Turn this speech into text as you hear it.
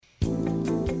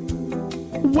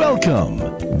Welcome.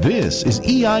 This is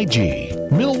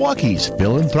EIG, Milwaukee's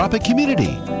philanthropic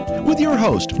community, with your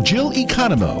host, Jill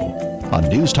Economou, on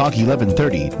News Talk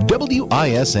 1130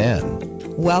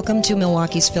 WISN. Welcome to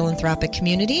Milwaukee's philanthropic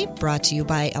community, brought to you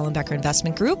by Ellenbecker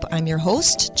Investment Group. I'm your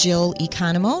host, Jill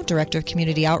Economou, Director of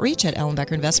Community Outreach at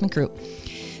Ellenbecker Investment Group.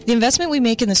 The investment we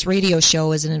make in this radio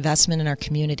show is an investment in our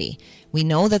community. We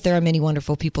know that there are many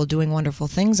wonderful people doing wonderful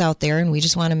things out there, and we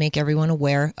just want to make everyone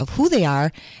aware of who they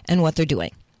are and what they're doing.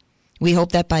 We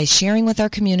hope that by sharing with our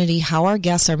community how our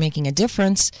guests are making a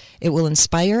difference, it will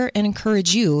inspire and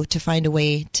encourage you to find a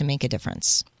way to make a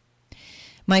difference.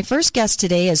 My first guest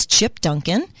today is Chip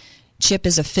Duncan. Chip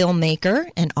is a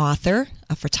filmmaker, an author,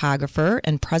 a photographer,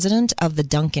 and president of the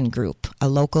Duncan Group, a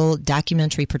local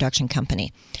documentary production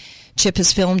company. Chip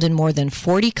has filmed in more than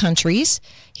 40 countries.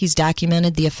 He's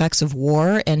documented the effects of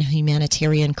war and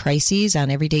humanitarian crises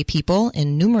on everyday people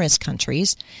in numerous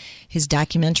countries. His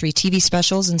documentary TV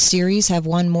specials and series have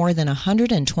won more than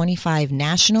 125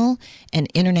 national and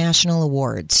international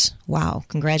awards. Wow,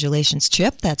 congratulations,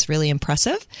 Chip. That's really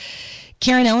impressive.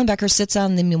 Karen Ellenbecker sits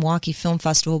on the Milwaukee Film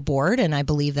Festival board, and I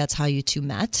believe that's how you two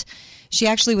met. She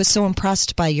actually was so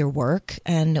impressed by your work,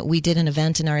 and we did an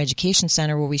event in our education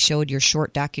center where we showed your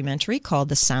short documentary called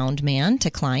The Sound Man to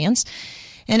clients,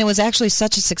 and it was actually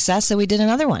such a success that we did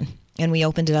another one, and we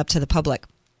opened it up to the public.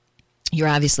 You're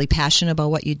obviously passionate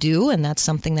about what you do, and that's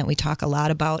something that we talk a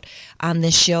lot about on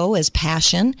this show is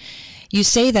passion. You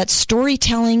say that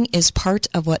storytelling is part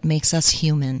of what makes us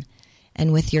human.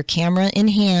 And with your camera in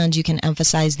hand, you can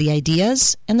emphasize the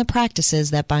ideas and the practices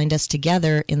that bind us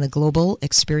together in the global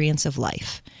experience of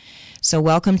life. So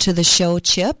welcome to the show,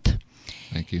 Chip.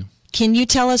 Thank you. Can you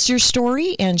tell us your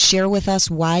story and share with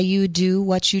us why you do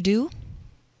what you do?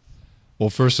 Well,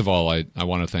 first of all, I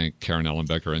want to thank Karen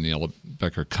Ellenbecker and the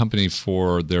Ellenbecker Company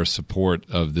for their support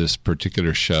of this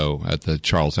particular show at the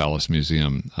Charles Allis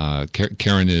Museum.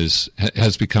 Karen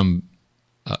has become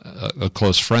a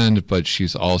close friend, but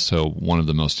she's also one of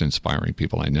the most inspiring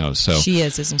people I know. So she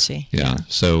is, isn't she? Yeah.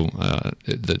 So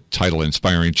the title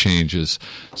 "Inspiring Change" is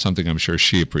something I'm sure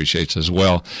she appreciates as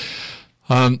well.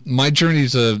 My journey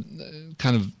is a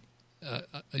kind of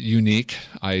unique.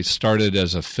 I started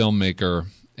as a filmmaker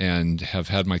and have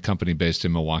had my company based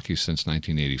in Milwaukee since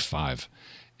 1985.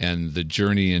 And the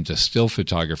journey into still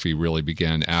photography really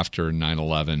began after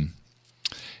 9/11.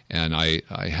 And I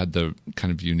had the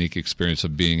kind of unique experience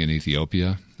of being in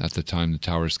Ethiopia at the time the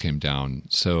towers came down.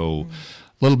 So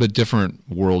a little bit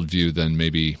different worldview than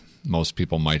maybe most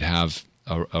people might have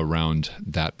around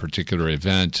that particular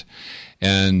event.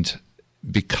 And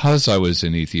because I was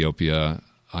in Ethiopia,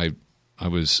 I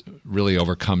was really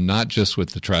overcome not just with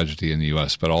the tragedy in the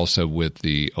U.S., but also with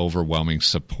the overwhelming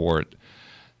support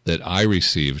that I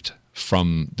received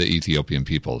from the Ethiopian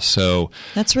people. So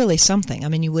that's really something. I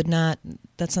mean,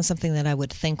 that's not something that I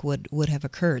would think would have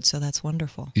occurred. So that's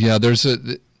wonderful. Yeah,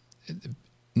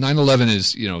 9/11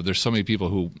 is, there's so many people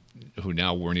who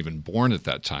now weren't even born at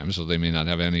that time, so they may not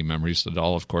have any memories at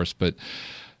all, of course, but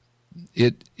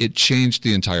it changed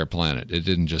the entire planet. It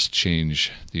didn't just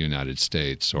change the United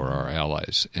States or our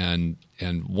allies. And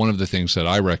one of the things that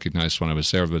I recognized when I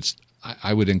was there was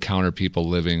I would encounter people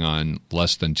living on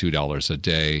less than $2 a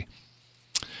day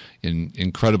in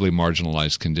incredibly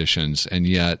marginalized conditions, and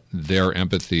yet their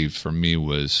empathy for me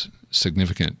was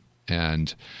significant.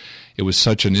 And it was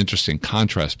such an interesting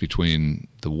contrast between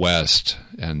the West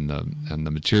and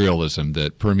the materialism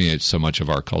that permeates so much of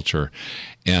our culture,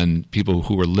 and people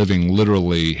who were living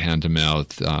literally hand to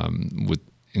mouth with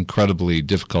incredibly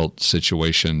difficult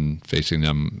situation facing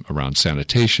them around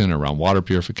sanitation, around water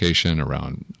purification,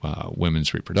 around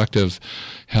women's reproductive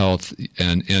health,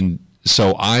 and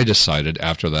so I decided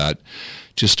after that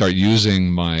to start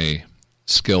using my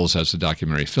skills as a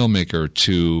documentary filmmaker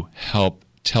to help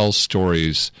tell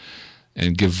stories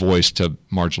and give voice to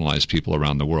marginalized people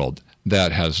around the world.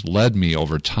 That has led me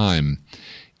over time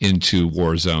into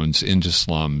war zones, into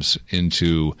slums,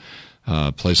 into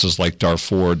places like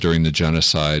Darfur during the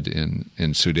genocide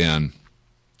in Sudan.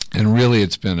 And really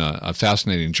it's been a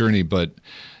fascinating journey, but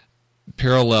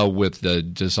parallel with the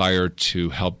desire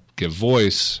to help give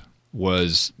voice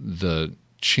was the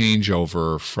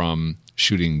changeover from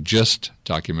shooting just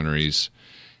documentaries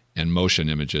and motion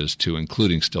images to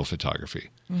including still photography.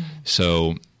 Mm-hmm.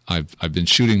 So I've been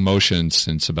shooting motion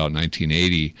since about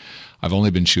 1980. I've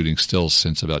only been shooting stills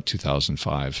since about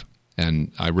 2005.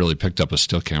 And I really picked up a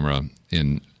still camera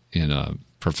in a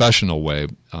professional way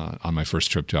on my first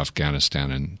trip to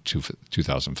Afghanistan in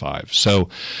 2005. So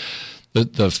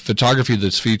the photography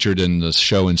that's featured in the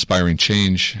show Inspiring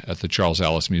Change at the Charles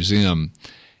Allis Museum,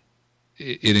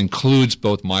 it includes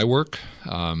both my work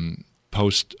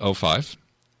post 05.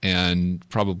 And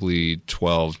probably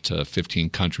 12 to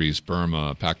 15 countries: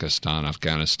 Burma, Pakistan,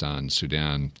 Afghanistan,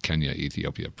 Sudan, Kenya,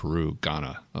 Ethiopia, Peru,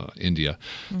 Ghana, India.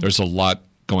 There's a lot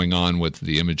going on with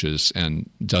the images and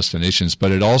destinations,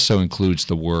 but it also includes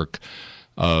the work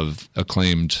of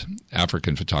acclaimed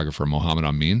African photographer Mohammed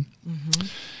Amin.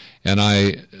 And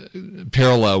I,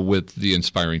 parallel with the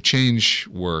Inspiring Change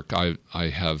work, I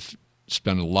have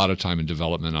spent a lot of time in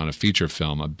development on a feature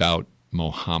film about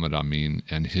Mohammed Amin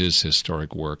and his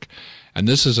historic work. And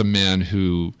this is a man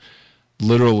who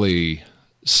literally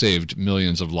saved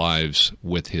millions of lives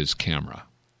with his camera.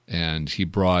 And he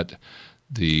brought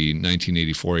the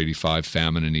 1984-85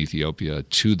 famine in Ethiopia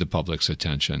to the public's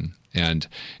attention. And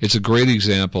it's a great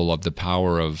example of the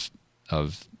power of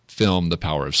film, the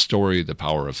power of story, the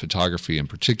power of photography in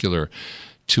particular,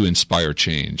 to inspire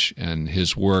change. And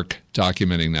his work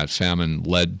documenting that famine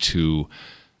led to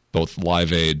both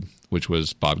Live Aid, which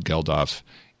was Bob Geldof,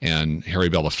 and Harry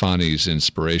Belafonte's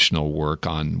inspirational work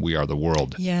on We Are the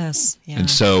World. Yes. Yeah. And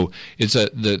so it's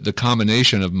the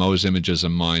combination of Mo's images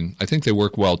and mine. I think they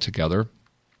work well together.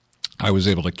 I was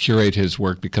able to curate his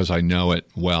work because I know it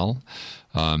well.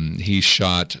 He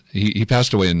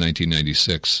passed away in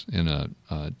 1996 in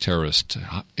a terrorist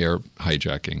air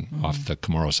hijacking off the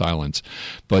Comoros Islands.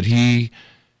 But he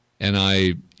and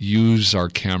I use our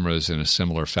cameras in a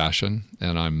similar fashion,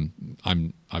 and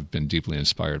I've been deeply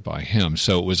inspired by him.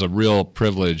 So it was a real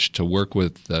privilege to work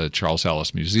with the Charles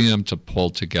Allis Museum to pull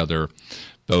together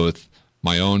both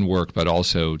my own work, but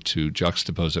also to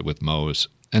juxtapose it with Mo's.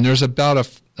 And there's about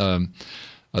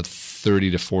a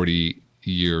 30 to 40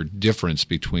 year difference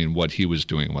between what he was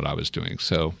doing and what I was doing.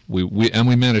 So we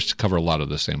managed to cover a lot of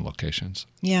the same locations.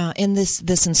 Yeah, and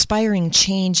this Inspiring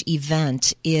Change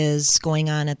event is going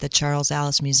on at the Charles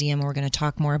Allis Museum. We're going to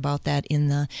talk more about that in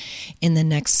the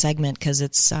next segment, because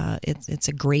it's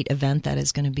a great event that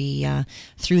is going to be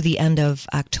through the end of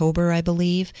October, I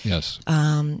believe. Yes.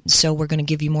 So we're going to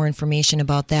give you more information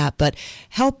about that, but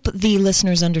help the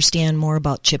listeners understand more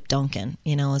about Chip Duncan.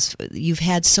 You know, you've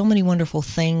had so many wonderful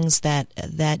things that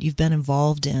you've been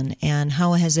involved in, and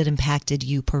how has it impacted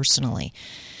you personally?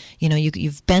 You know,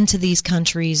 you've been to these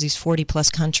countries, these 40-plus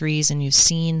countries, and you've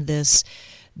seen this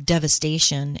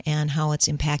devastation and how it's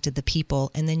impacted the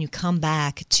people, and then you come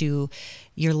back to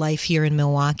your life here in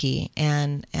Milwaukee,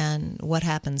 and what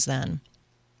happens then?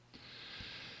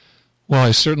 Well,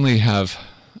 I certainly have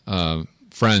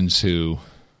friends who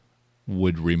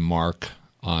would remark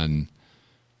on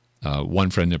one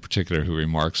friend in particular who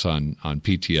remarks on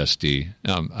PTSD,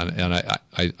 and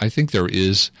I think there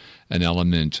is an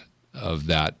element of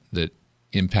that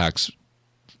impacts,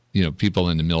 you know, people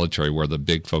in the military, where the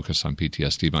big focus on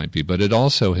PTSD might be, but it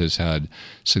also has had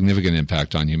significant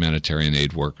impact on humanitarian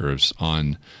aid workers,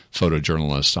 on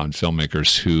photojournalists, on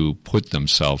filmmakers who put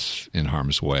themselves in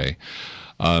harm's way.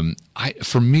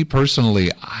 For me personally,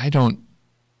 I don't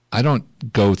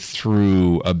go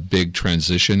through a big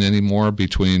transition anymore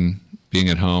between being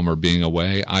at home or being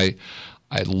away. I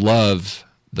love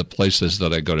the places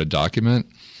that I go to document.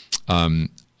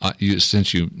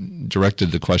 Since you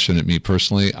directed the question at me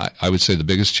personally, I would say the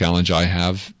biggest challenge I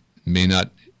have may not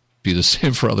be the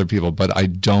same for other people, but I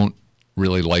don't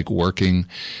really like working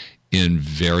in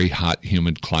very hot,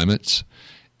 humid climates.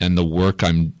 And the work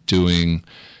I'm doing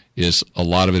a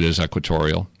lot of it is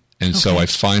equatorial. And so I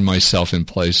find myself in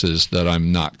places that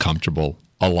I'm not comfortable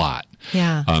a lot.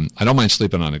 Yeah. I don't mind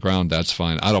sleeping on the ground. That's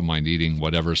fine. I don't mind eating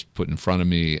whatever's put in front of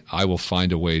me. I will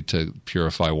find a way to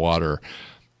purify water.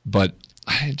 But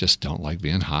I just don't like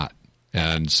being hot.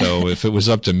 And so if it was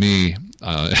up to me,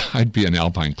 I'd be in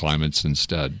alpine climates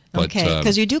instead. But, okay,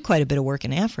 because you do quite a bit of work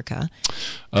in Africa.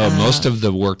 Most of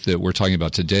the work that we're talking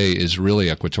about today is really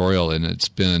equatorial, and it's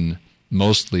been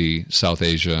mostly South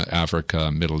Asia,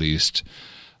 Africa, Middle East.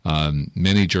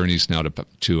 Many journeys now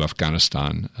to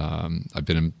Afghanistan. I've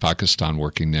been in Pakistan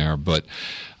working there, but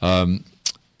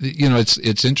you know,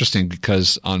 it's interesting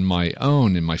because on my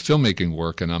own, in my filmmaking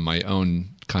work, and on my own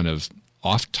kind of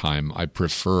off time, I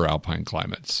prefer alpine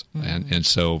climates, and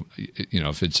so, you know,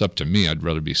 if it's up to me, I'd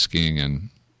rather be skiing in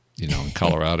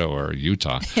Colorado or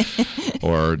Utah,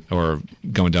 or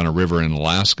going down a river in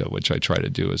Alaska, which I try to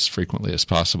do as frequently as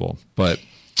possible, but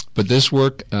this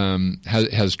work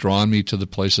has drawn me to the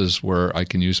places where I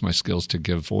can use my skills to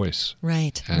give voice.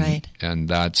 Right, and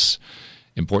that's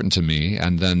important to me.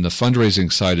 And then the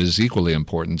fundraising side is equally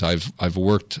important. I've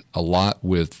worked a lot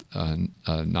with a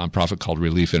nonprofit called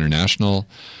Relief International.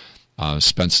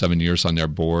 Spent 7 years on their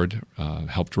board.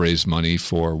 Helped raise money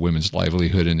for women's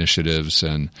livelihood initiatives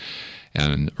and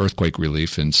earthquake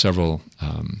relief in several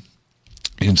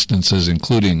instances,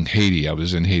 including Haiti. I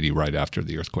was in Haiti right after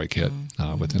the earthquake hit,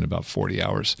 within about 40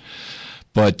 hours.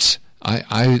 But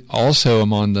I also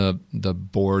am on the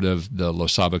board of the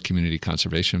Losaba Community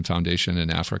Conservation Foundation in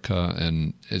Africa,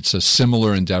 and it's a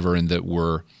similar endeavor in that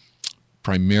we're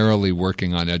primarily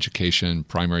working on education,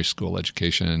 primary school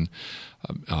education,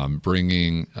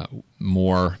 bringing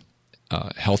more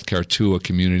healthcare to a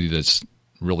community that's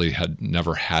really had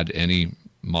never had any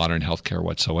modern healthcare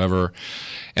whatsoever,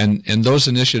 and those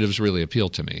initiatives really appeal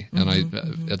to me.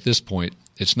 And at this point,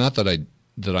 it's not that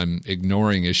I'm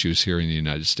ignoring issues here in the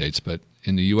United States, but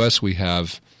in the U.S. we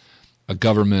have a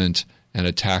government and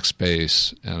a tax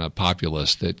base and a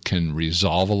populace that can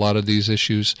resolve a lot of these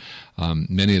issues.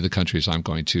 Many of the countries I'm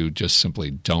going to just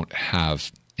simply don't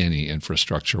have any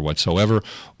infrastructure whatsoever,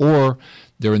 or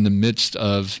they're in the midst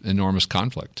of enormous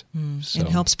conflict. So, it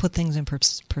helps put things in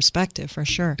perspective, for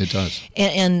sure. It does.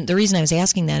 And the reason I was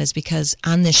asking that is because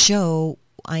on this show,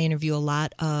 I interview a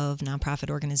lot of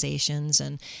nonprofit organizations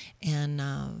and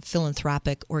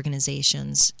philanthropic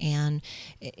organizations, and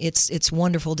it's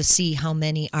wonderful to see how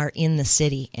many are in the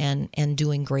city and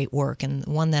doing great work. And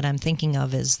one that I'm thinking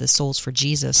of is the Souls for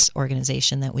Jesus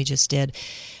organization that we just did,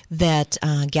 that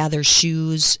gathers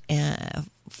shoes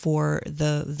for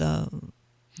the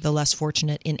less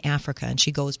fortunate in Africa, and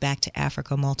she goes back to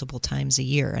Africa multiple times a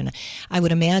year. And I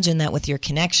would imagine that with your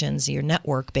connections, your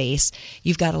network base,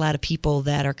 you've got a lot of people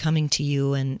that are coming to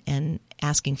you and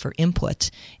asking for input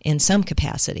in some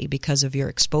capacity because of your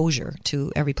exposure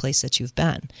to every place that you've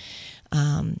been.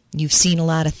 You've seen a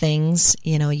lot of things.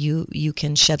 You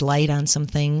can shed light on some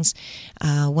things.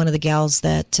 One of the gals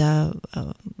that,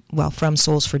 from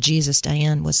Souls for Jesus,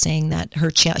 Diane, was saying that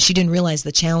she didn't realize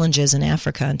the challenges in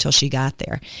Africa until she got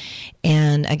there.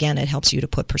 And again, it helps you to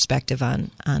put perspective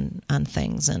on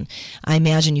things. And I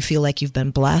imagine you feel like you've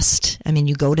been blessed. I mean,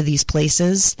 you go to these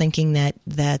places thinking that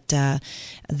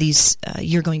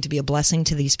you're going to be a blessing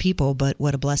to these people, but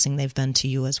what a blessing they've been to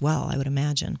you as well, I would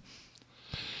imagine.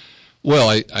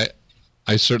 Well,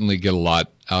 I certainly get a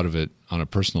lot out of it on a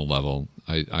personal level.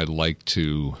 I'd like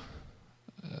to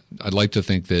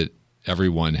think that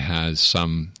everyone has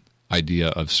some idea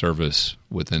of service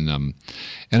within them,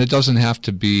 and it doesn't have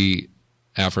to be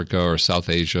Africa or South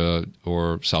Asia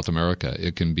or South America.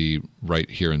 It can be right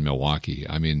here in Milwaukee.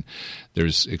 I mean,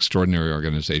 there's extraordinary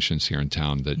organizations here in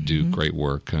town that do great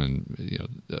work, and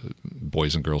the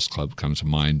Boys and Girls Club comes to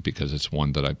mind because it's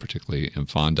one that I particularly am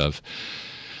fond of.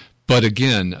 But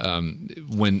again,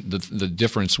 when the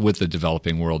difference with the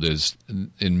developing world is,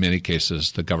 in many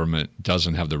cases, the government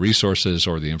doesn't have the resources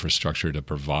or the infrastructure to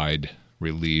provide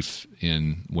relief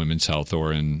in women's health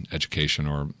or in education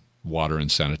or water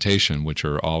and sanitation, which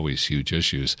are always huge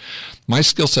issues. My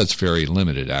skill set's very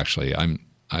limited, actually.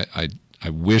 I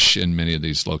wish in many of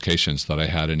these locations that I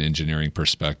had an engineering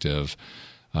perspective,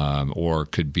 or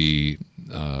could be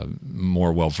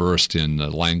more well-versed in the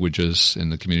languages in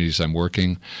the communities I'm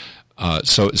working.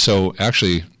 So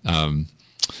actually,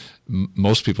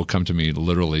 most people come to me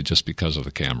literally just because of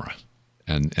the camera.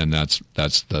 And that's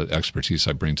the expertise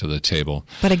I bring to the table.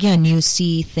 But again, you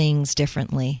see things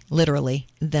differently, literally,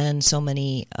 than so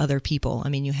many other people. I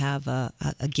mean, you have a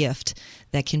gift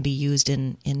that can be used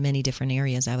in many different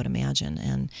areas, I would imagine.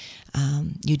 And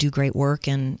you do great work,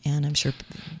 and I'm sure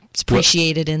it's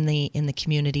appreciated in the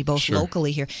community, both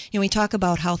locally here. We talk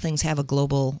about how things have a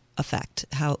global effect,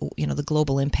 how the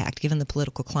global impact, given the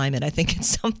political climate. I think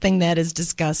it's something that is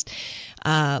discussed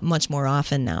much more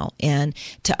often now. And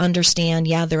to understand,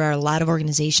 there are a lot of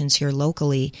organizations here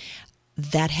locally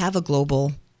that have a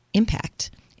global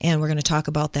impact. And we're going to talk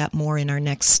about that more in our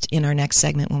next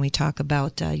segment when we talk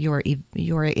about your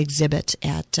exhibit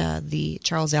at the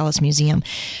Charles Allis Museum.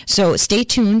 So stay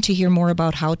tuned to hear more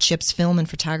about how CHIP's film and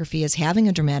photography is having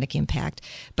a dramatic impact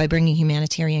by bringing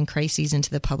humanitarian crises into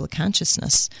the public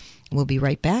consciousness. We'll be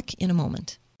right back in a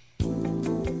moment.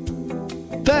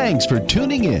 Thanks for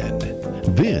tuning in.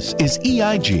 This is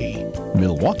EIG,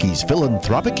 Milwaukee's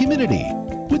philanthropic community,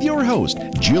 with your host,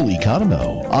 Jill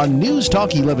Economou, on News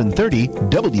Talk 1130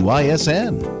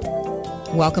 WISN.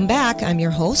 Welcome back. I'm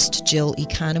your host, Jill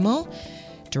Economou,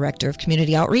 Director of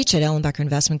Community Outreach at Ellenbecker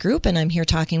Investment Group, and I'm here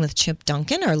talking with Chip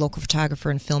Duncan, our local photographer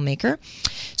and filmmaker.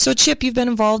 So, Chip, you've been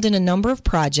involved in a number of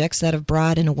projects that have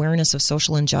brought an awareness of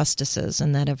social injustices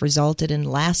and that have resulted in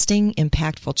lasting,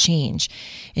 impactful change.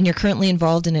 And you're currently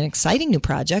involved in an exciting new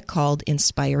project called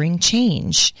Inspiring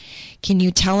Change. Can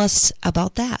you tell us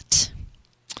about that?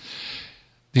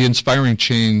 The Inspiring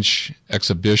Change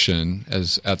exhibition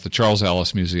is at the Charles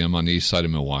Allis Museum on the east side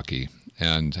of Milwaukee.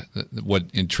 And what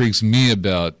intrigues me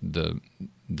about the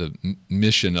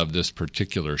mission of this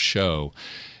particular show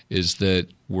is that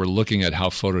we're looking at how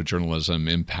photojournalism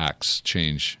impacts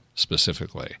change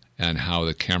specifically, and how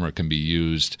the camera can be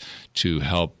used to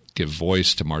help give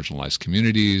voice to marginalized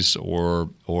communities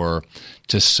or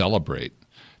to celebrate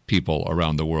people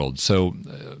around the world. So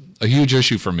a huge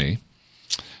issue for me,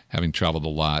 having traveled a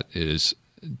lot, is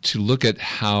to look at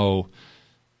how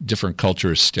different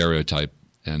cultures stereotype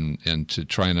and to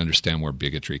try and understand where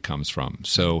bigotry comes from.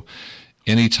 So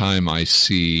anytime I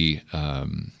see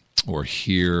or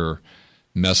hear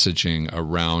messaging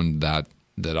around that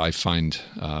I find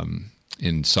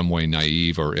in some way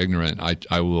naive or ignorant,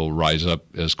 I will rise up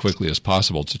as quickly as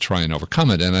possible to try and overcome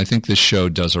it. And I think this show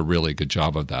does a really good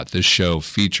job of that. This show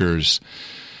features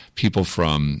people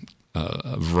from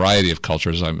a variety of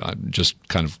cultures. I'm just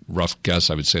kind of rough guess,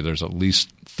 I would say there's at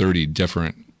least 30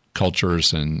 different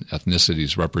cultures and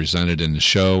ethnicities represented in the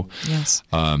show. Yes.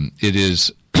 It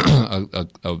is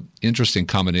a interesting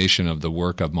combination of the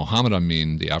work of Mohammed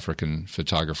Amin, the African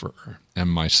photographer, and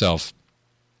myself.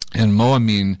 And Mo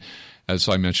Amin, as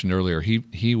I mentioned earlier,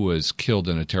 he was killed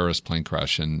in a terrorist plane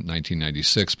crash in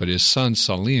 1996, but his son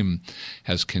Salim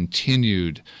has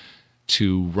continued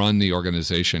to run the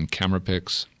organization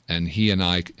CameraPix, and he and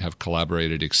I have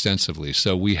collaborated extensively.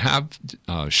 So we have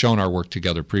shown our work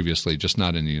together previously, just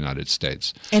not in the United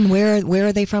States. And where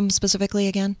are they from specifically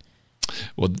again?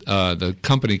 Well, the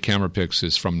company CameraPix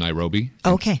is from Nairobi,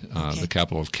 okay. The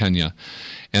capital of Kenya.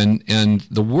 And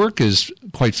the work is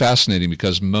quite fascinating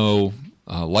because Mo,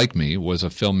 like me, was a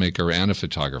filmmaker and a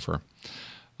photographer.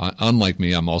 Unlike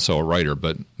me, I'm also a writer,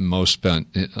 but Mo spent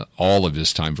all of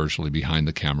his time virtually behind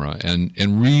the camera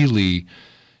and really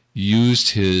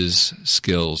used his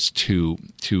skills to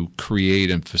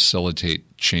create and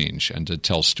facilitate change and to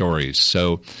tell stories.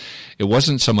 So it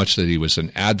wasn't so much that he was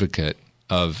an advocate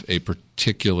of a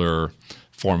particular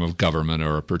form of government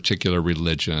or a particular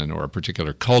religion or a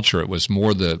particular culture. It was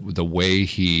more the way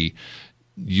he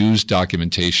used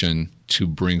documentation to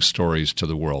bring stories to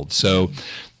the world. So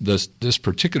this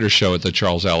particular show at the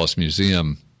Charles Allis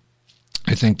Museum,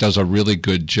 I think, does a really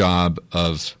good job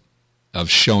of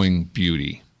showing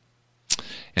beauty.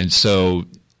 And so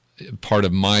part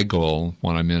of my goal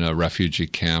when I'm in a refugee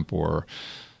camp or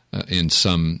in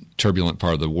some turbulent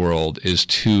part of the world is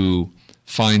to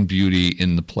find beauty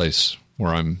in the place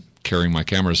where I'm carrying my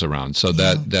cameras around. So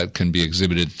that can be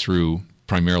exhibited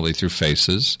primarily through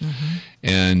faces. Mm-hmm.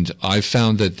 And I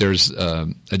found that there's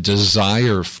a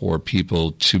desire for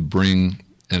people to bring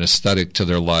an aesthetic to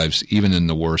their lives, even in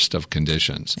the worst of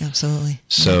conditions. Absolutely.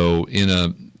 So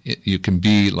you can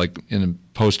be like in a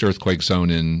post-earthquake zone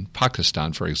in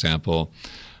Pakistan, for example.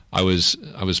 I was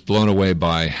blown away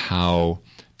by how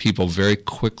people very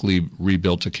quickly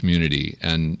rebuilt a community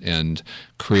and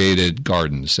created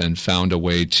gardens and found a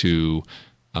way to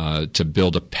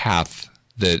build a path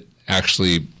that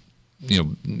actually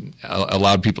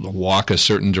allowed people to walk a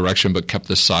certain direction but kept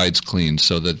the sides clean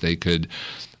so that they could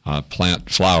plant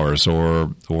flowers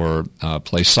or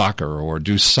play soccer or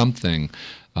do something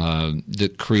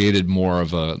that created more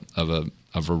of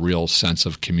a real sense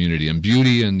of community and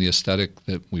beauty, and the aesthetic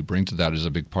that we bring to that is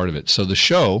a big part of it. So the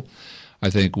show, I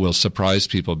think, will surprise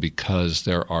people because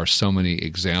there are so many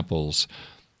examples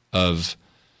of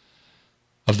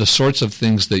the sorts of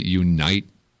things that unite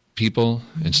people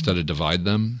mm-hmm. instead of divide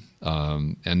them.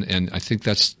 And I think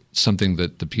that's something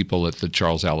that the people at the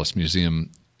Charles Allis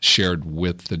Museum shared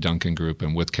with the Duncan Group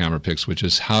and with CameraPix, which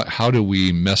is how do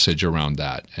we message around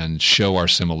that and show our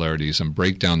similarities and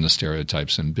break down the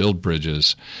stereotypes and build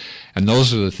bridges. And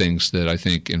those are the things that I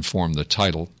think inform the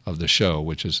title of the show,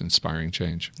 which is Inspiring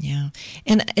Change. Yeah.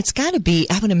 And it's got to be,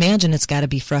 I would imagine it's got to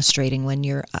be frustrating when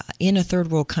you're in a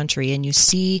third world country and you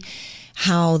see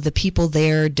how the people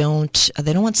there don't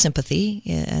want sympathy.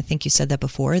 I think you said that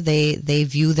before. They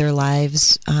view their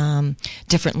lives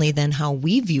differently than how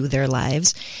we view their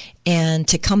lives. And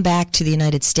to come back to the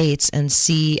United States and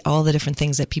see all the different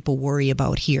things that people worry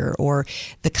about here, or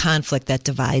the conflict that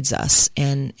divides us,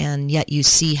 and yet you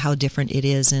see how different it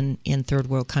is in third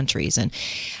world countries.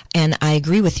 And I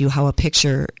agree with you how a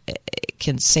picture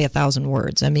can say 1,000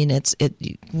 words. I mean,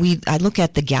 I look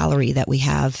at the gallery that we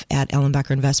have at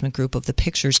Ellenbecker Investment Group of the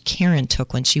pictures Karen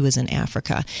took when she was in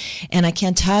Africa, and I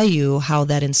can't tell you how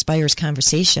that inspires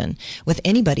conversation with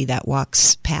anybody that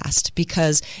walks past,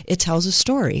 because it tells a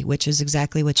story, which is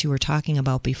exactly what you were talking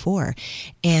about before.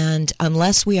 And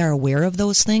unless we are aware of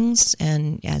those things,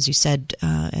 and as you said,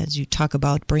 as you talk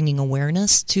about bringing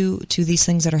awareness to these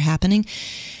things that are happening,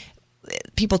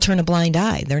 people turn a blind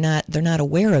eye. They're not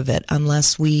aware of it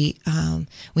unless we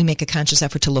make a conscious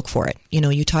effort to look for it.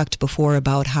 You talked before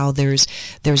about how there's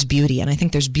beauty, and I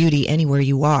think there's beauty anywhere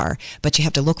you are, but you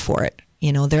have to look for it.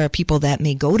 You know, there are people that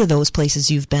may go to those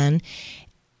places you've been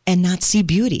and not see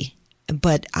beauty.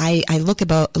 But I look at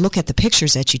the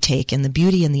pictures that you take and the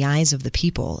beauty in the eyes of the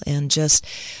people, and just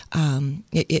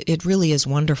it really is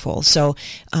wonderful. So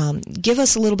give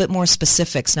us a little bit more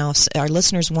specifics now. If our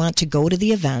listeners want to go to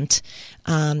the event,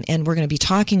 and we're going to be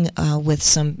talking with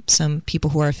some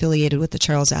people who are affiliated with the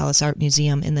Charles Allis Art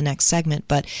Museum in the next segment.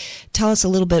 But tell us a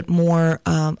little bit more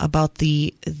about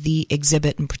the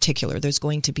exhibit in particular. There's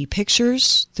going to be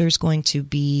pictures. There's going to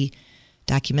be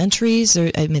documentaries,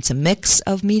 or it's a mix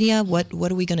of media. What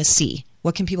are we going to see?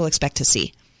 What can people expect to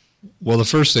see? Well, the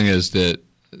first thing is that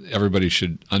everybody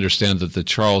should understand that the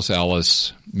Charles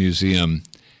Allis Museum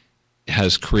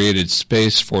has created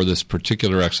space for this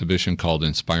particular exhibition called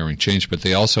Inspiring Change, but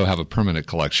they also have a permanent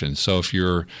collection. So if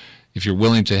you're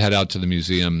willing to head out to the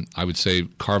museum, I would say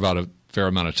carve out a fair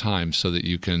amount of time so that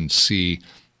you can see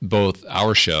both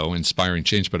our show, Inspiring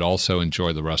Change, but also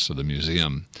enjoy the rest of the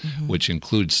museum, which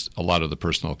includes a lot of the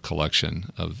personal collection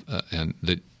of and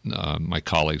that my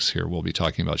colleagues here will be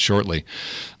talking about shortly.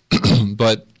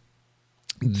 But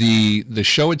the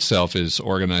show itself is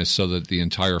organized so that the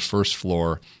entire first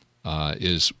floor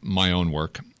is my own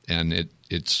work, and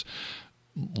it's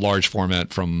large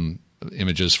format from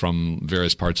images from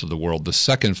various parts of the world. The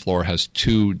second floor has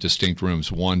two distinct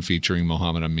rooms, one featuring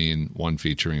Mohammed Amin, one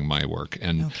featuring my work.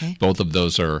 And both of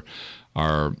those are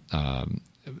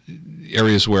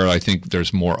areas where I think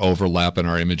there's more overlap in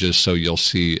our images. So you'll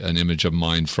see an image of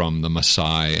mine from the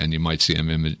Maasai, and you might see an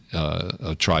image,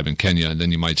 a tribe in Kenya, and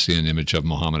then you might see an image of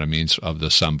Mohammed Amin's of the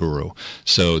Samburu.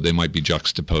 So they might be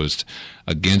juxtaposed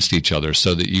against each other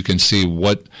so that you can see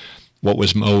what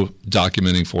was Mo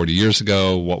documenting 40 years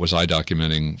ago, what was I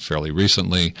documenting fairly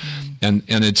recently. And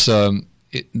it's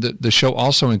the show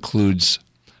also includes,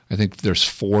 I think there's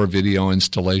 4 video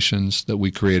installations that we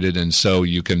created, and so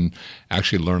you can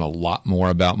actually learn a lot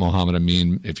more about Mohammed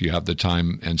Amin if you have the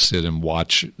time and sit and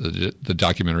watch the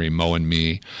documentary Mo and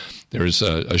Me. There's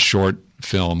a short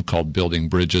film called Building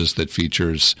Bridges that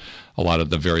features a lot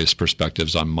of the various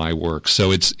perspectives on my work.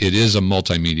 So it is a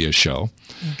multimedia show.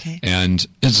 And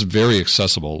it's a very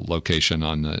accessible location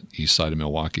on the east side of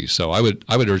Milwaukee. So I would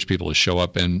urge people to show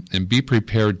up and be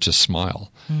prepared to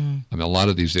smile. I mean, a lot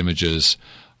of these images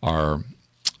are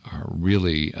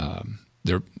really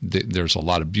there's a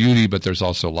lot of beauty, but there's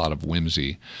also a lot of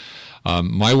whimsy.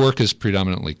 My work is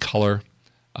predominantly color.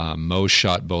 Mo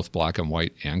shot both black and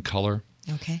white and color.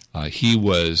 He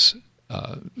was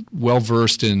well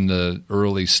versed in the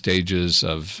early stages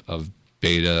of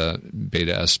Beta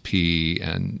SP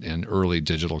and early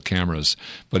digital cameras,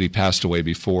 but he passed away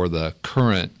before the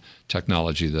current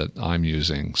technology that I'm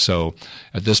using. So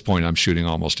at this point, I'm shooting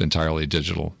almost entirely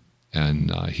digital,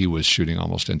 and he was shooting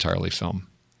almost entirely film.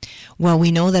 Well,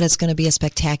 we know that it's going to be a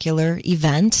spectacular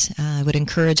event. I would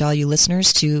encourage all you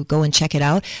listeners to go and check it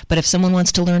out. But if someone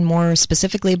wants to learn more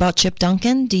specifically about Chip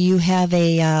Duncan, do you have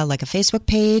a Facebook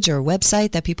page or a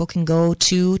website that people can go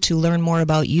to learn more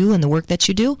about you and the work that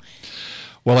you do?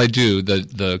 Well, I do.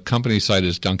 The company site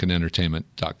is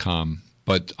duncanentertainment.com.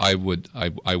 But I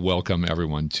welcome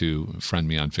everyone to friend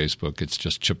me on Facebook. It's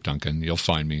just Chip Duncan. You'll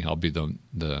find me. I'll be the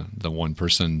one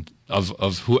person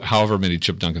of however many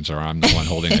Chip Duncans are. I'm the one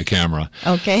holding a camera.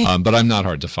 But I'm not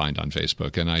hard to find on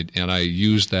Facebook, and I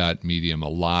use that medium a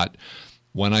lot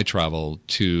when I travel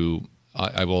to.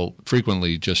 I will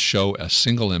frequently just show a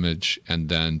single image and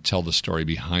then tell the story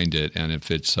behind it. And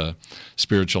if it's a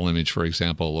spiritual image, for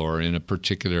example, or in a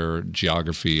particular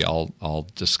geography, I'll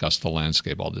discuss the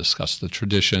landscape. I'll discuss the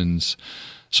traditions.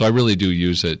 So I really do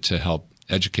use it to help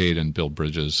educate and build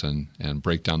bridges and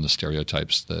break down the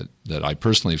stereotypes that I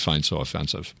personally find so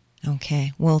offensive.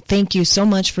 Okay. Well, thank you so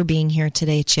much for being here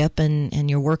today, Chip, and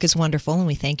your work is wonderful, and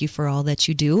we thank you for all that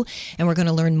you do. And we're going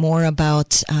to learn more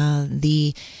about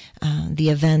the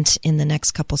event in the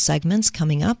next couple segments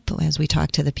coming up as we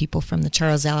talk to the people from the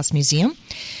Charles Allis Museum.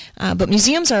 But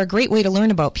museums are a great way to learn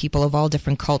about people of all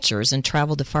different cultures and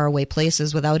travel to faraway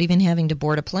places without even having to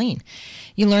board a plane.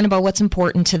 You learn about what's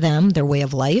important to them, their way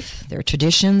of life, their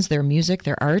traditions, their music,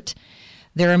 their art.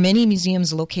 There are many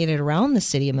museums located around the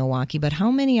city of Milwaukee, but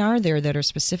how many are there that are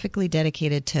specifically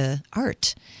dedicated to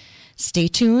art? Stay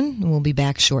tuned, and we'll be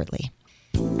back shortly.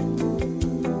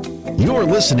 You're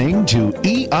listening to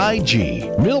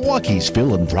EIG, Milwaukee's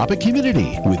philanthropic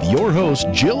community, with your host,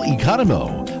 Jill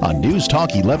Economou, on News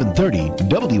Talk 1130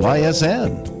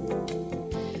 WISN.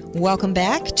 Welcome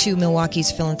back to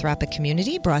Milwaukee's Philanthropic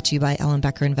Community, brought to you by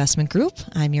Ellenbecker Investment Group.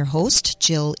 I'm your host,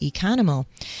 Jill Economou.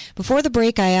 Before the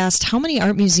break, I asked how many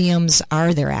art museums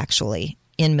are there actually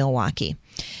in Milwaukee.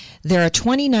 There are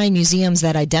 29 museums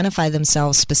that identify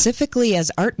themselves specifically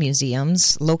as art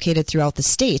museums located throughout the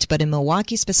state, but in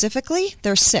Milwaukee specifically,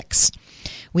 there are 6.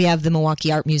 We have the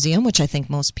Milwaukee Art Museum, which I think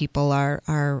most people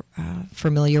are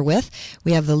familiar with.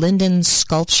 We have the Linden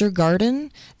Sculpture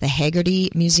Garden, the Haggerty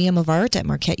Museum of Art at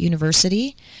Marquette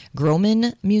University,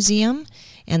 Groman Museum,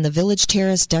 and the Village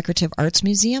Terrace Decorative Arts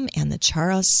Museum, and the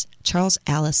Charles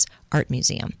Allis Art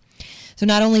Museum. So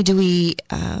not only do we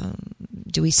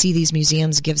see these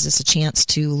museums, gives us a chance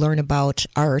to learn about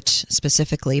art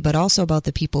specifically, but also about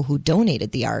the people who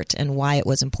donated the art and why it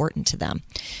was important to them.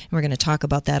 And we're going to talk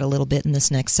about that a little bit in this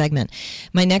next segment.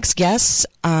 My next guests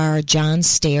are John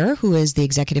Stair, who is the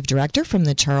executive director from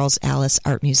the Charles Allis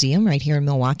Art Museum right here in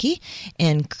Milwaukee,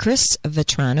 and Chris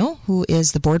Vetrano, who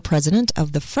is the board president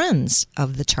of the Friends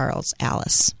of the Charles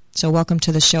Allis. So welcome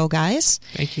to the show, guys.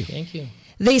 Thank you. Thank you.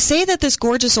 They say that this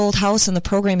gorgeous old house and the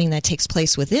programming that takes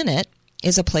place within it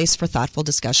is a place for thoughtful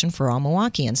discussion for all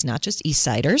Milwaukeeans, not just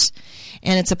Eastsiders.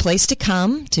 And it's a place to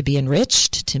come, to be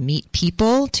enriched, to meet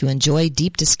people, to enjoy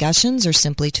deep discussions, or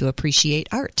simply to appreciate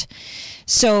art.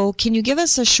 So can you give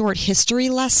us a short history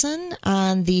lesson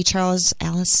on the Charles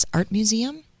Allis Art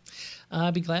Museum?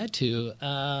 I'd be glad to.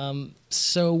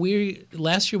 So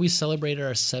last year we celebrated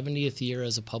our 70th year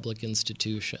as a public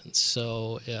institution.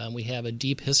 So we have a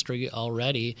deep history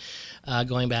already,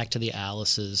 going back to the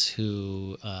Allises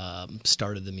who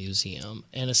started the museum.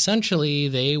 And essentially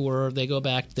they go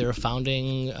back to their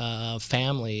founding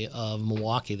family of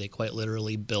Milwaukee. They quite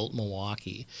literally built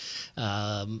Milwaukee.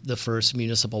 The first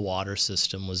municipal water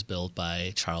system was built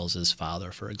by Charles's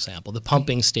father, for example. The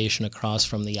pumping station across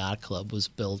from the yacht club was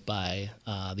built by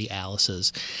the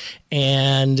Allises.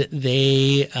 And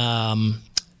they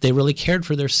really cared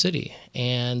for their city.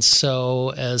 And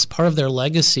so as part of their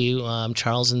legacy,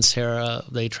 Charles and Sarah,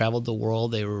 they traveled the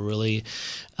world. They were really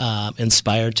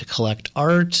inspired to collect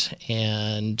art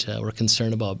and were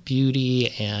concerned about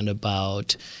beauty and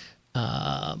about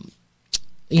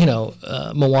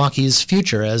Milwaukee's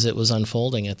future as it was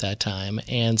unfolding at that time.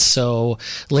 And so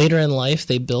later in life,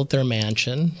 they built their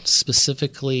mansion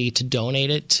specifically to donate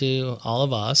it to all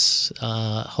of us,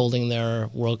 holding their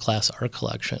world-class art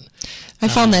collection. I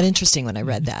found that interesting when I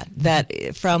read that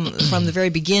from the very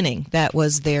beginning, that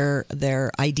was their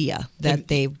idea, that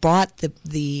they bought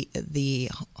the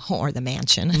home, or the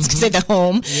mansion, I was going to say the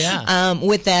home,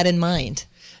 with that in mind.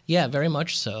 Yeah, very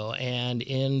much so. And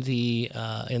in the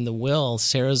will,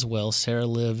 Sarah's will, Sarah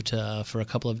lived for a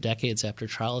couple of decades after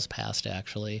Charles passed,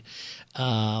 actually.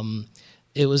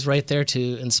 It was right there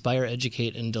to inspire,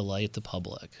 educate, and delight the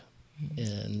public.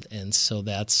 And so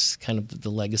that's kind of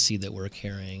the legacy that we're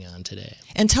carrying on today.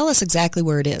 And tell us exactly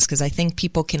where it is, because I think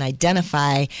people can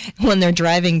identify when they're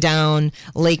driving down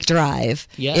Lake Drive,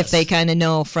 if they kind of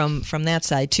know from that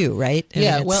side too, right?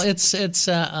 It's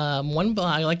one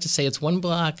block. I like to say it's one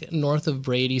block north of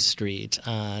Brady Street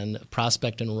on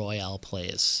Prospect and Royale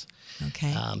Place.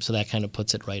 Okay. So that kind of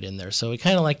puts it right in there. So we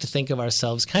kind of like to think of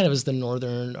ourselves kind of as the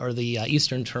northern or the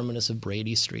eastern terminus of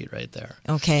Brady Street right there.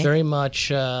 Okay. Very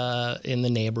much in the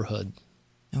neighborhood.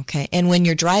 Okay. And when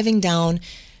you're driving down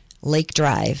Lake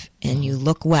Drive and you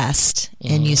look west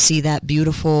and you see that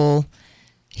beautiful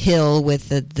hill with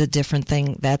the different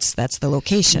thing, that's the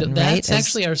location, right? That's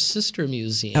actually our sister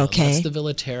museum. Okay. That's the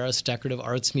Village Terrace Decorative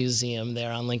Arts Museum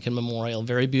there on Lincoln Memorial.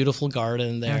 Very beautiful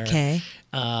garden there. Okay.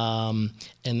 And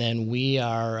then we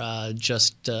are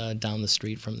just down the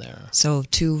street from there. So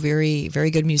 2 very,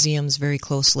 very good museums, very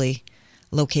closely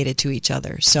located to each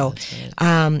other. So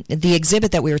the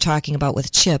exhibit that we were talking about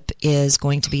with Chip is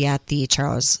going to be at the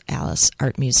Charles Allis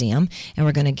Art Museum, and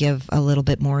we're going to give a little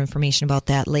bit more information about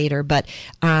that later. But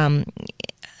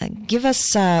give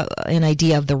us an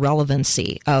idea of the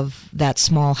relevancy of that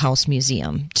small house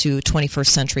museum to 21st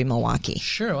century Milwaukee.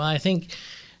 Sure. Well, I think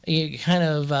you kind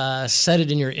of said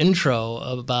it in your intro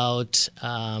about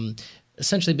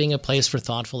essentially being a place for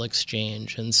thoughtful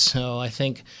exchange. And so I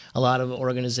think a lot of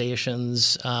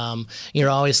organizations, you're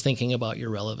always thinking about your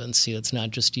relevancy. It's not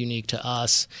just unique to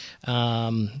us.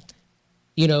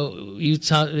 You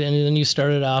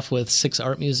started off with 6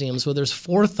 art museums. Well, there's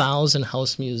 4,000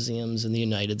 house museums in the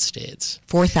United States.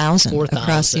 4,000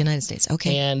 across the United States.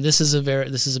 Okay. And this is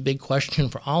a big question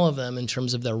for all of them in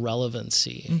terms of their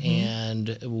relevancy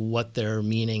and what their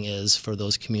meaning is for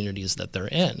those communities that they're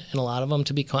in. And a lot of them,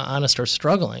 to be quite honest, are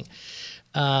struggling.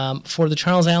 For the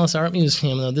Charles Allis Art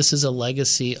Museum, though, this is a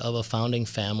legacy of a founding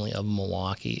family of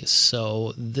Milwaukee.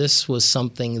 So this was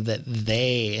something that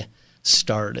they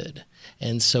started.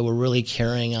 And so we're really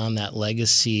carrying on that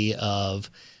legacy of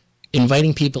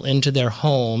inviting people into their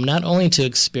home, not only to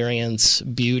experience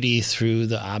beauty through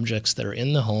the objects that are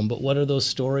in the home, but what are those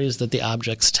stories that the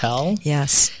objects tell?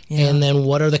 Yes. Yeah. And then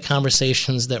what are the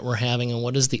conversations that we're having, and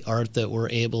what is the art that we're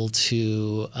able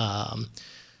to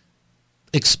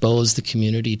expose the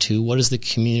community to? What does the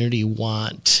community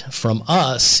want from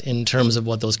us in terms of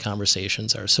what those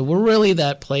conversations are? So we're really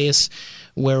that place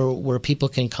where people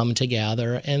can come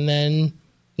together, and then,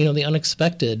 the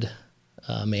unexpected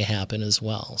may happen as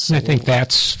well. So I think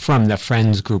that's from the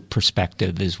Friends Group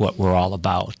perspective is what we're all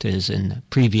about. Is in the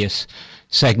previous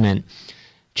segment,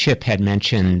 Chip had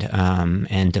mentioned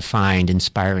and defined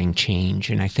inspiring change,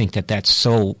 and I think that that's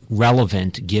so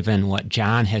relevant given what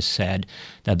John has said.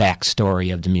 The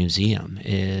backstory of the museum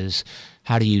is,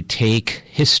 how do you take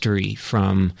history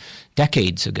from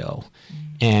decades ago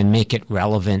and make it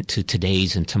relevant to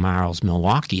today's and tomorrow's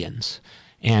Milwaukeeans?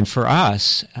 And for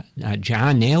us,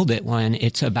 John nailed it when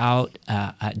it's about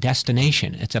a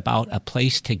destination. It's about a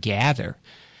place to gather.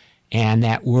 And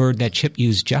that word that Chip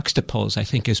used, juxtapose, I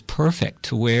think is perfect,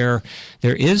 to where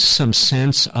there is some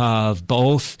sense of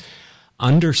both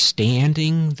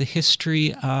understanding the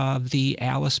history of the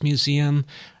Alice Museum.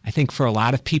 I think for a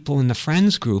lot of people in the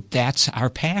Friends Group, that's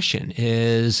our passion,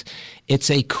 is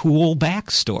it's a cool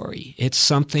backstory. It's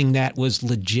something that was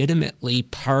legitimately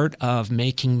part of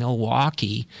making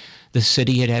Milwaukee the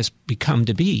city it has become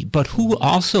to be. But who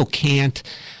also can't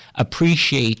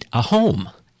appreciate a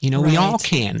home? We all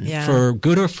can. Yeah. For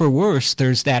good or for worse,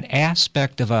 there's that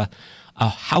aspect of a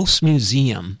house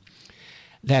museum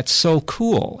that's so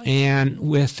cool. And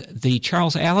with the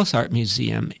Charles Alice Art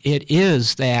Museum, it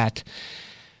is that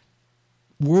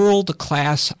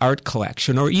world-class art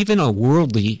collection, or even a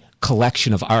worldly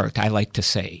collection of art, I like to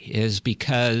say, is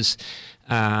because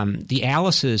the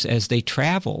Alices, as they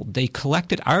traveled, they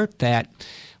collected art that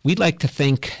we'd like to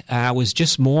think was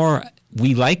just more,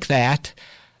 we like that,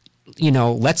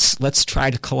 let's try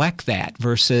to collect that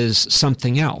versus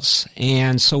something else.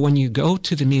 And so when you go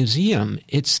to the museum,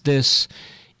 it's this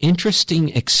interesting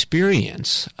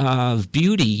experience of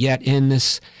beauty, yet in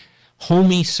this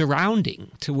homey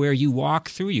surrounding, to where you walk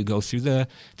through, you go through the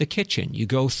kitchen, you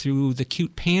go through the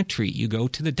cute pantry, you go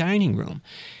to the dining room.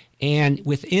 And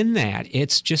within that,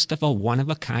 it's just a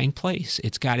one-of-a-kind place.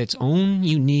 It's got its own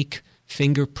unique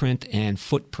fingerprint and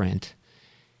footprint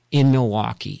in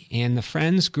Milwaukee. And the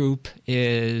Friends Group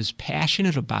is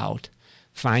passionate about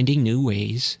finding new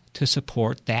ways to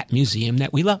support that museum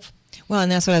that we love. Well,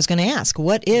 and that's what I was going to ask.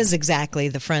 What is exactly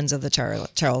the Friends of the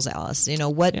Charles Alice?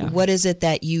 What is it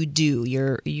that you do?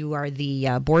 You are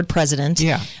the board president.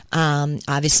 Yeah.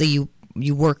 Obviously,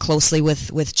 you work closely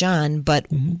with John, but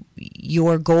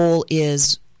your goal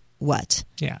is what?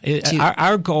 Yeah.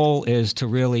 Our goal is to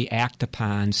really act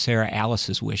upon Sarah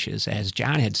Alice's wishes, as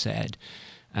John had said,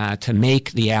 to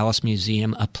make the Alice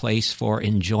Museum a place for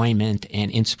enjoyment and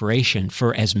inspiration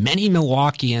for as many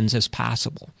Milwaukeeans as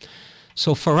possible.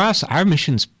 So for us, our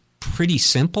mission's pretty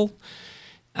simple.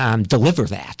 Deliver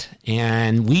that.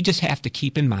 And we just have to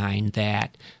keep in mind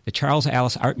that the Charles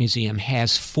Alice Art Museum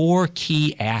has 4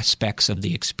 key aspects of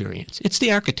the experience. It's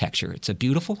the architecture. It's a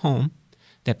beautiful home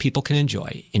that people can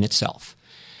enjoy in itself.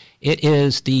 It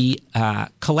is the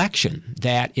collection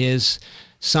that is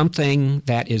something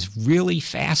that is really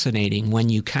fascinating when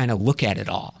you kind of look at it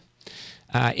all.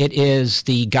 It is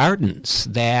the gardens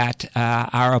that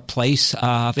are a place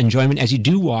of enjoyment as you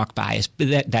do walk by.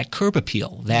 That curb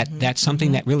appeal, that's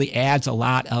something that really adds a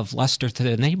lot of luster to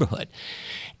the neighborhood.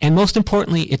 And most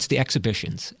importantly, it's the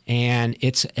exhibitions. And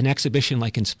it's an exhibition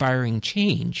like Inspiring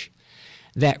Change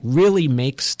that really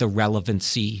makes the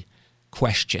relevancy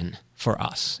question for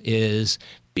us, is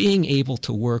being able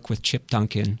to work with Chip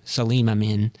Duncan, Salim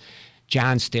Amin,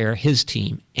 John Stair, his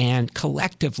team, and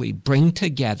collectively bring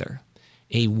together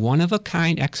a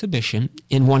one-of-a-kind exhibition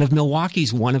in one of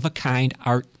Milwaukee's one-of-a-kind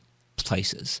art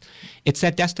places. It's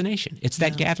that destination. It's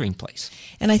that gathering place.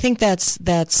 And I think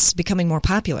that's becoming more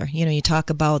popular. You talk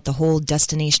about the whole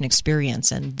destination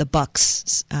experience and the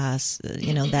Bucks,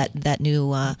 that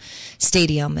new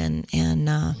stadium and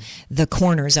the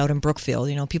corners out in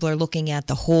Brookfield. People are looking at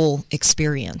the whole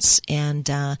experience, and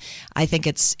I think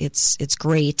it's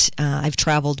great. I've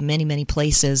traveled many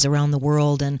places around the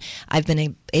world, and I've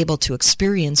been able to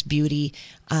experience beauty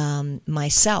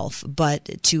myself,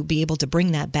 but to be able to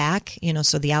bring that back back,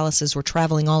 so the Alices were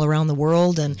traveling all around the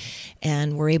world,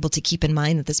 and we're able to keep in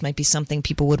mind that this might be something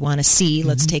people would want to see.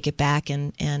 Let's take it back,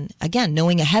 and again,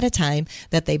 knowing ahead of time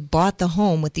that they bought the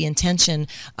home with the intention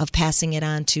of passing it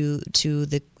on to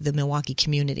the Milwaukee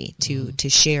community to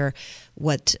share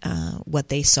what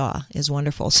they saw is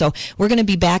wonderful. So we're going to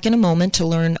be back in a moment to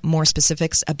learn more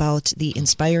specifics about the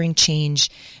Inspiring Change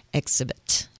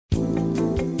exhibit.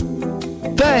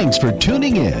 Thanks for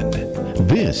tuning in.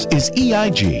 This is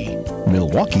EIG,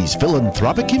 Milwaukee's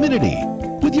philanthropic community,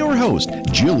 with your host,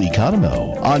 Jill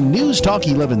Economou, on News Talk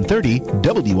 1130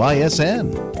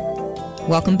 WISN.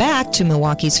 Welcome back to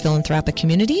Milwaukee's Philanthropic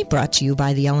Community, brought to you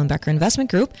by the Ellen Becker Investment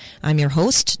Group. I'm your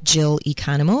host, Jill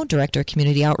Economou, Director of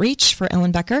Community Outreach for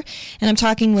Ellen Becker, and I'm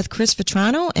talking with Chris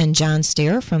Vetrano and John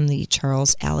Stair from the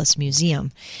Charles Allis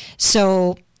Museum.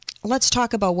 So let's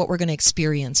talk about what we're going to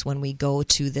experience when we go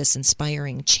to this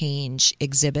Inspiring Change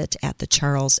exhibit at the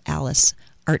Charles Allis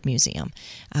Art Museum.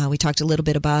 We talked a little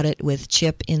bit about it with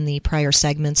Chip in the prior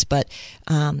segments, but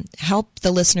help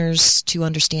the listeners to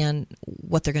understand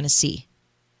what they're going to see.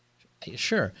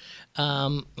 Sure.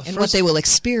 And what they will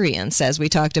experience, as we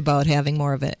talked about having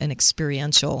more of an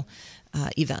experiential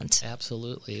event.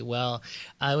 Absolutely. Well,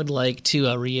 I would like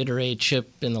to reiterate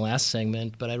Chip in the last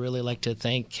segment, but I'd really like to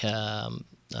thank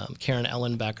Karen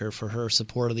Ellenbecker for her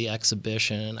support of the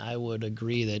exhibition. I would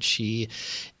agree that she,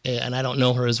 and I don't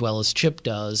know her as well as Chip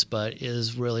does, but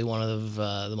is really one of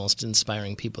the most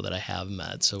inspiring people that I have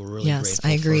met. So we're really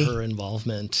grateful for her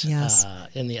involvement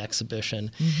in the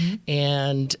exhibition.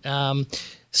 And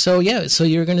so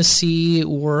you're going to see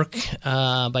work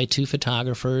by two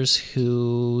photographers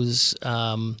whose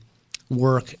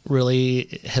work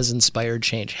really has inspired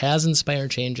change,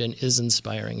 and is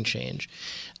inspiring change.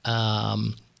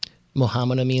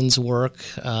 Mohammed Amin's work,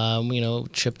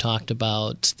 Chip talked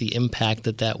about the impact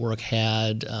that work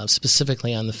had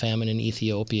specifically on the famine in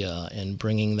Ethiopia and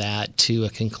bringing that to a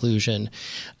conclusion.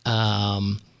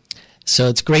 So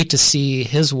it's great to see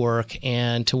his work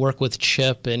and to work with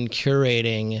Chip in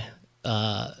curating.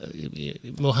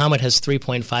 Mohammed has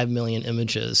 3.5 million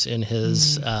images in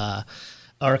his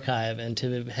archive, and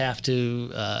to have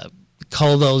to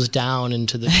cull those down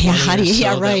into the 20 how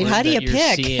do you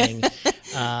pick? Seeing, do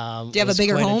you have a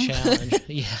bigger home?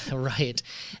 Yeah, right.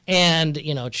 And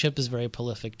Chip is very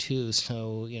prolific too.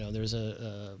 So there's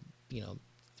a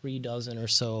 3 dozen or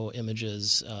so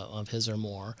images of his or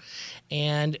more,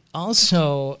 and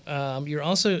also you're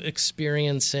also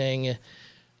experiencing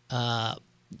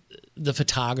the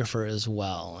photographer as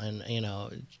well.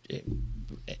 And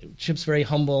Chip's very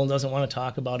humble and doesn't want to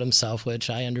talk about himself, which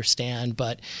I understand,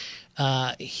 but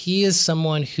he is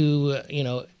someone who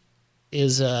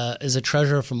is a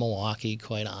treasure for Milwaukee,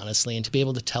 quite honestly, and to be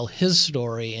able to tell his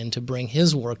story and to bring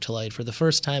his work to light for the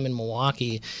first time in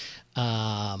Milwaukee,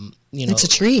 it's a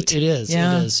treat. It is. It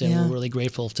is, and we're really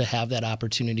grateful to have that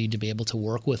opportunity to be able to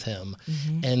work with him,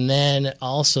 and then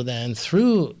also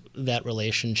through that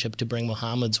relationship to bring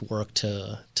Mohammed's work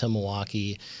to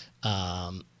Milwaukee.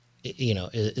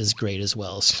 Is great as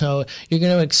well. So you're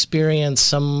going to experience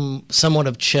somewhat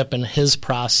of Chip and his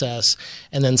process,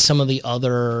 and then some of the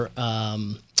other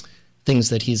things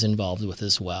that he's involved with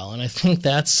as well. And I think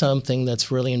that's something that's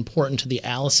really important to the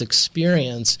Allis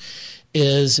experience,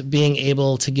 is being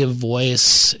able to give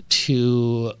voice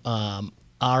to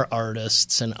our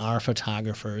artists and our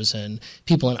photographers and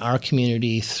people in our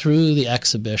community through the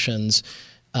exhibitions.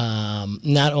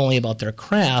 Not only about their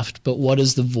craft, but what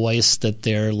is the voice that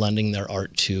they're lending their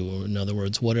art to? In other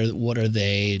words, what are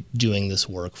they doing this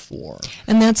work for?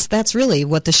 And that's really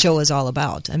what the show is all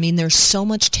about. I mean, there's so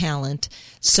much talent,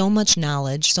 so much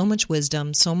knowledge, so much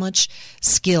wisdom, so much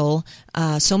skill,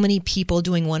 so many people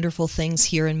doing wonderful things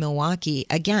here in Milwaukee.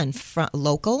 Again,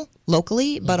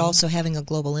 locally, but also having a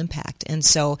global impact. And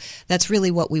so that's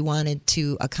really what we wanted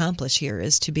to accomplish here,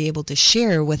 is to be able to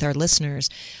share with our listeners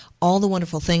all the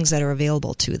wonderful things that are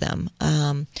available to them.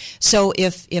 So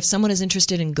if someone is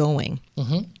interested in going,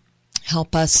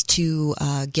 help us to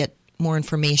get more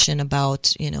information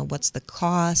about, what's the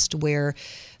cost, where,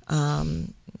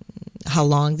 how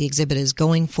long the exhibit is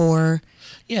going for.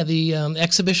 Yeah, the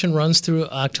exhibition runs through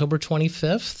October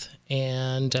 25th,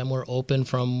 and we're open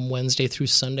from Wednesday through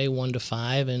Sunday, 1 to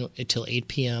 5, and until 8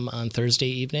 p.m. on Thursday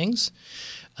evenings.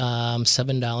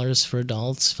 $7 for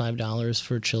adults, $5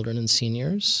 for children and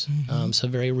seniors. So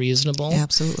very reasonable.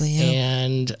 Absolutely, yeah.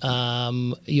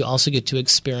 And you also get to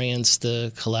experience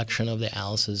the collection of the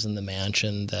Allises in the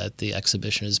mansion that the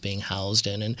exhibition is being housed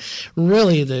in. And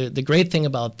really, the great thing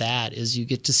about that is you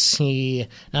get to see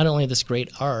not only this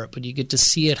great art, but you get to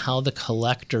see how the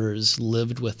collectors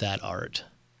lived with that art.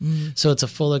 So it's a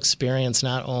full experience,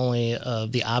 not only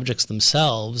of the objects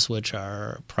themselves, which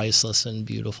are priceless and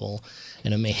beautiful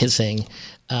and amazing.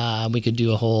 We could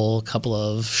do a whole couple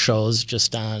of shows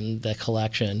just on the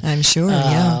collection. I'm sure,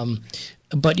 yeah.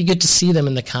 But you get to see them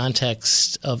in the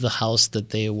context of the house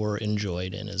that they were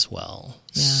enjoyed in as well.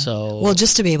 Yeah. So, well,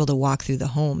 just to be able to walk through the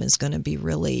home is going to be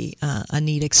really a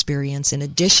neat experience in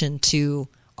addition to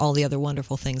all the other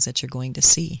wonderful things that you're going to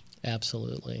see.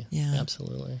 Absolutely. Yeah.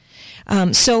 Absolutely.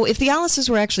 So if the Alices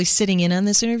were actually sitting in on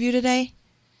this interview today,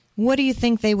 what do you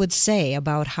think they would say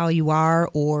about how you are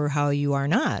or how you are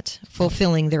not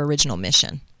fulfilling their original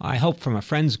mission? I hope from a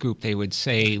friends group they would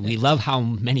say, we love how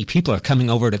many people are coming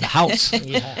over to the house.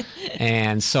 Yeah.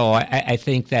 And so I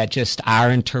think that just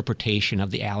our interpretation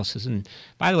of the Alices, and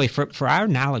by the way, for our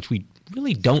knowledge, we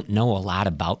really don't know a lot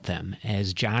about them.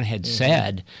 As John had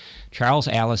said, Charles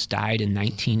Alice died in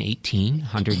 1918,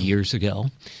 100 years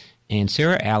ago, and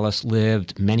Sarah Alice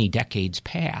lived many decades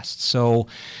past. So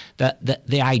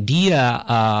the idea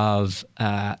of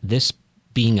this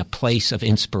being a place of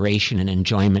inspiration and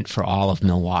enjoyment for all of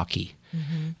Milwaukee,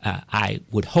 I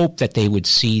would hope that they would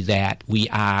see that we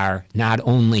are not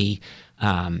only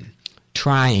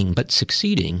trying but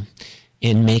succeeding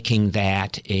in making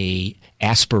that a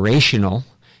aspirational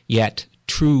yet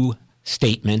true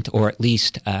statement, or at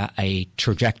least a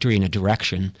trajectory and a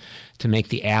direction to make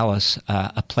the Alice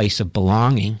a place of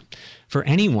belonging for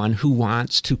anyone who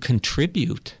wants to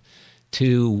contribute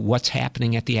to what's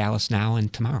happening at the Alice now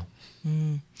and tomorrow.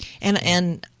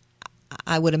 And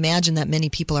I would imagine that many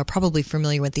people are probably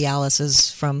familiar with the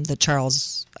Alices from the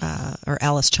Charles or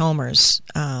Alice Chalmers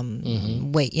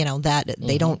way. That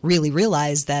they don't really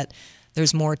realize that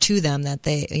there's more to them, that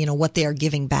they, what they are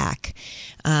giving back.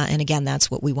 And again, that's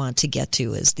what we want to get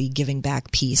to, is the giving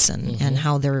back piece and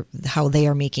how they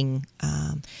are making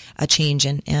a change.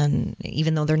 And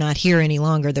even though they're not here any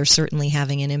longer, they're certainly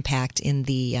having an impact in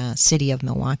the city of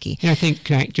Milwaukee. Yeah,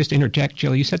 can I just interject,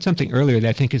 Jill? You said something earlier that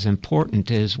I think is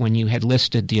important, is when you had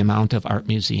listed the amount of art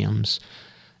museums,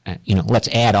 let's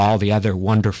add all the other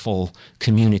wonderful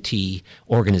community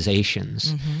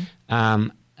organizations.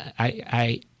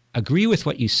 I agree with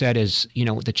what you said. Is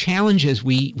the challenge is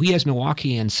we as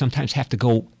Milwaukeeans sometimes have to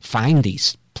go find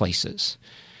these places,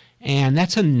 and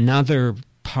that's another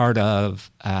part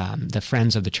of the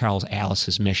Friends of the Charles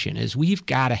Alice's mission, is we've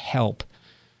got to help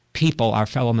people, our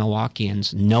fellow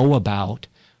Milwaukeeans, know about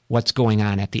what's going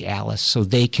on at the Alice so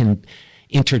they can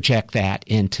interject that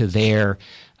into their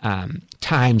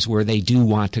times where they do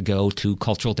want to go to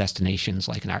cultural destinations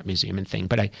like an art museum and thing.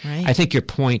 But I think your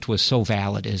point was so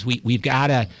valid, is we've got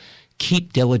to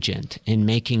keep diligent in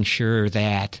making sure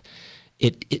that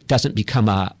it doesn't become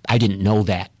a I didn't know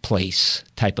that place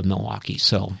type of Milwaukee.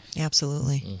 So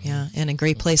absolutely, yeah, and a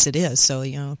great place it is.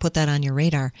 So put that on your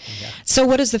radar. Yeah. So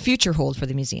what does the future hold for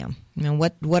the museum?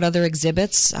 What other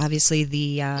exhibits? Obviously,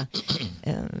 the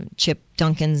Chip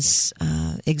Duncan's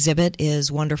exhibit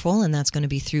is wonderful, and that's going to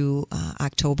be through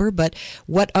October. But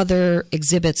what other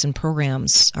exhibits and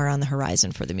programs are on the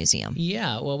horizon for the museum?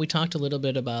 Yeah, well, we talked a little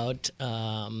bit about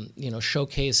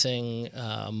showcasing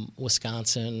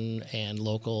Wisconsin and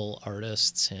local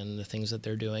artists and the things that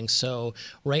they're doing. So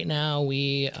right now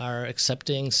we are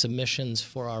accepting submissions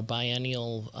for our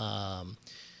biennial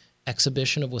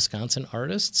exhibition of Wisconsin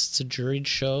artists. It's a juried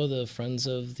show. The Friends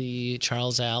of the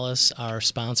Charles Alice are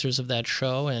sponsors of that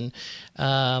show, and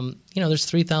there's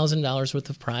 $3,000 worth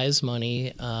of prize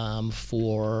money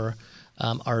for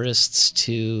artists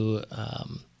to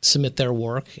submit their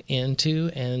work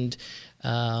into, and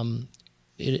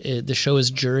the show is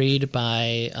juried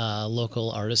by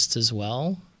local artists as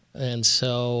well. And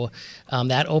so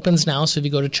that opens now. So if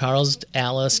you go to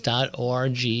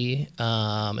charlesalice.org,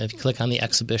 if you click on the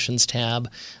exhibitions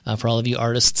tab, for all of you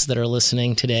artists that are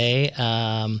listening today,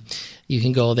 you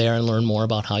can go there and learn more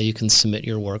about how you can submit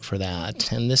your work for that.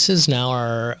 And this is now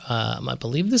I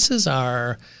believe this is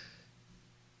our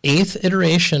 8th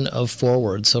iteration of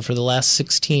Forward. So for the last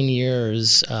 16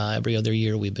 years, every other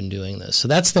year we've been doing this. So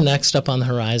that's the next up on the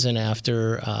horizon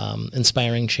after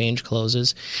Inspiring Change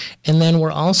closes. And then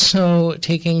we're also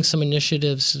taking some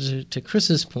initiatives to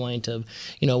Chris's point of,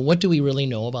 what do we really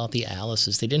know about the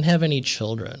Alices? They didn't have any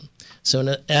children. So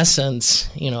in essence,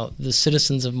 the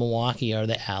citizens of Milwaukee are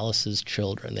the Alice's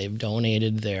children. They've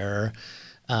donated their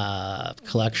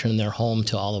collection in their home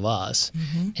to all of us.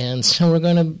 And so we're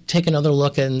going to take another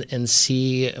look and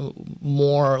see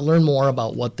learn more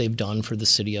about what they've done for the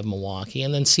city of Milwaukee,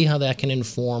 and then see how that can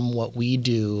inform what we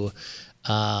do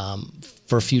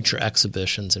for future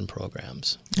exhibitions and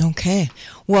programs. Okay.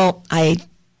 Well, I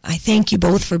I thank you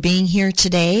both for being here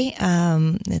today.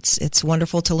 It's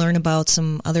wonderful to learn about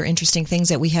some other interesting things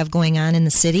that we have going on in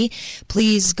the city.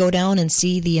 Please go down and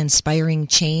see the Inspiring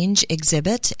Change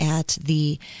exhibit at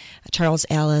the Charles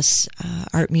Allis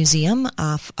Art Museum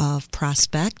off of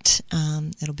Prospect.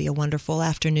 It'll be a wonderful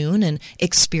afternoon and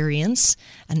experience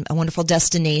and a wonderful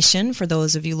destination for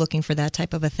those of you looking for that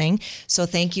type of a thing. So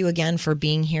thank you again for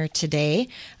being here today.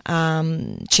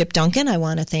 Chip Duncan, I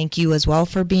want to thank you as well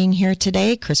for being here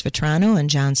today. Chris Vetrano and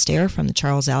John Stair from the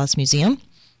Charles Allis Museum.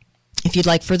 If you'd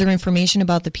like further information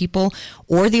about the people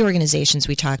or the organizations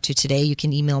we talked to today, you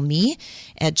can email me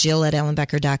at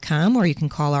jill@ellenbecker.com, or you can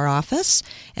call our office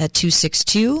at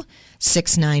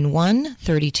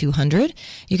 262-691-3200.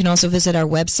 You can also visit our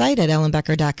website at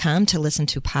ellenbecker.com to listen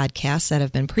to podcasts that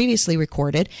have been previously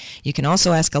recorded. You can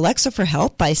also ask Alexa for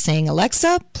help by saying,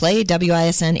 "Alexa, play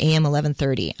WISN AM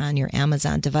 1130" on your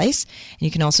Amazon device. And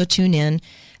you can also tune in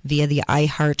via the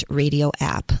iHeartRadio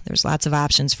app. There's lots of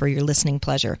options for your listening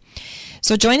pleasure.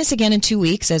 So join us again in 2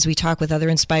 weeks as we talk with other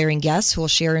inspiring guests who will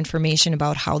share information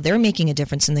about how they're making a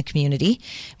difference in the community.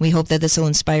 We hope that this will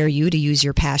inspire you to use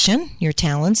your passion, your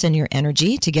talents, and your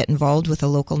energy to get involved with a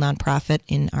local nonprofit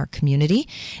in our community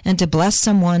and to bless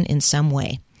someone in some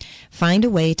way. Find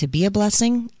a way to be a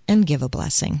blessing and give a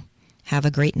blessing. Have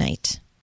a great night.